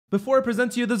Before I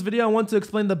present to you this video, I want to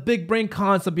explain the big brain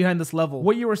concept behind this level.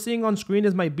 What you are seeing on screen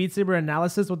is my Beat Saber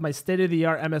analysis with my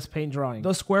state-of-the-art MS Paint drawing.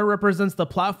 The square represents the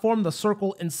platform, the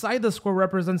circle inside the square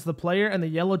represents the player, and the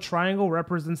yellow triangle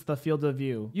represents the field of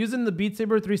view. Using the Beat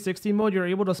Saber 360 mode, you're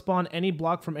able to spawn any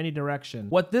block from any direction.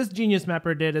 What this genius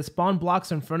mapper did is spawn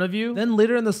blocks in front of you, then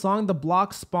later in the song, the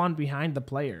blocks spawn behind the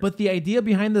player. But the idea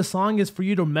behind this song is for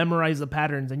you to memorize the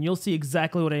patterns, and you'll see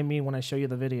exactly what I mean when I show you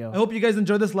the video. I hope you guys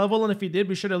enjoyed this level, and if you did,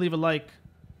 be sure to leave a like.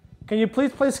 Can you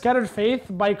please play Scattered Faith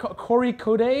by Corey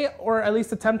Code, or at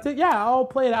least attempt it? Yeah, I'll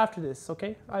play it after this,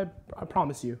 okay? I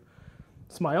promise you.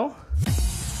 Smile.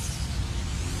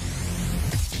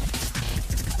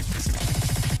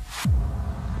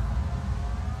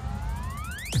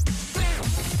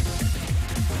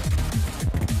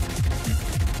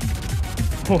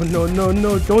 Oh, no, no,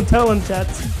 no, don't tell him, chat.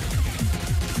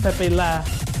 Pepe la.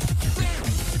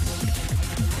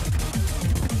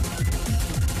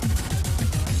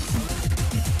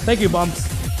 Thank you, Bumps.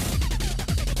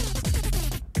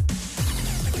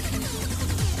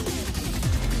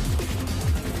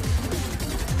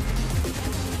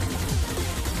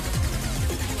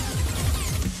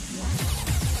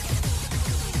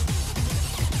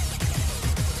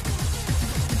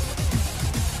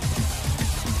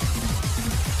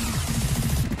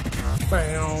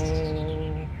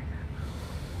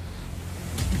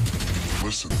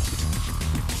 Listen.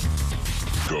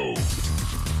 Go.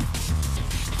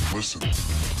 Listen.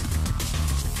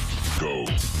 Go.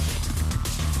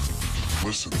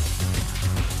 Listen.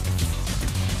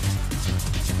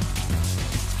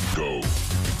 Go.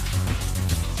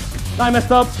 I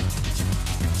messed up.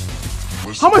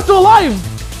 Listen. How am I still alive?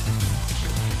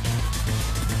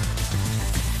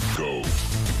 Go.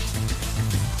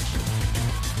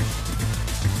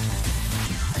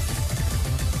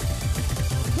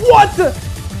 What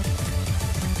the?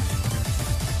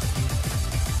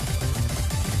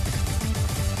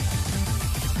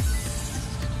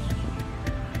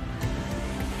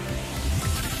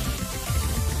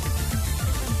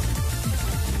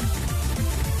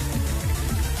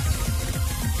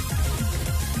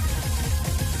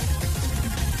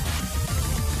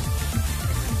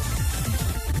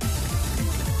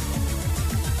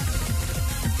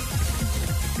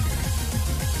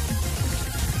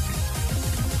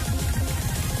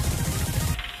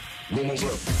 Almost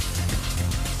up.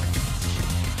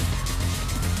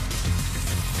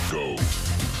 Go.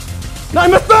 No, I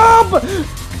messed up!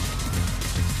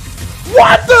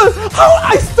 What the? How?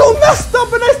 I still messed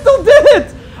up and I still did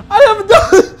it! I have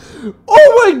done.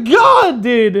 Oh my god,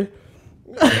 dude!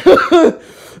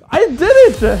 I did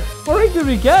it! What rank did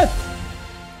we get?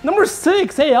 Number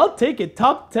 6. Hey, I'll take it.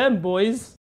 Top 10,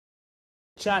 boys.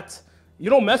 Chat, you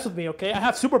don't mess with me, okay? I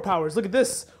have superpowers. Look at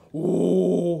this.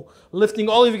 Ooh, lifting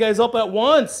all of you guys up at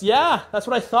once. Yeah, that's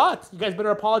what I thought. You guys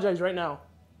better apologize right now.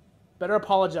 Better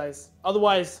apologize.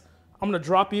 Otherwise, I'm going to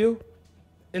drop you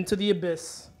into the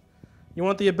abyss. You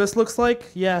want what the abyss looks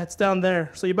like? Yeah, it's down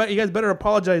there. So you guys better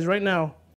apologize right now.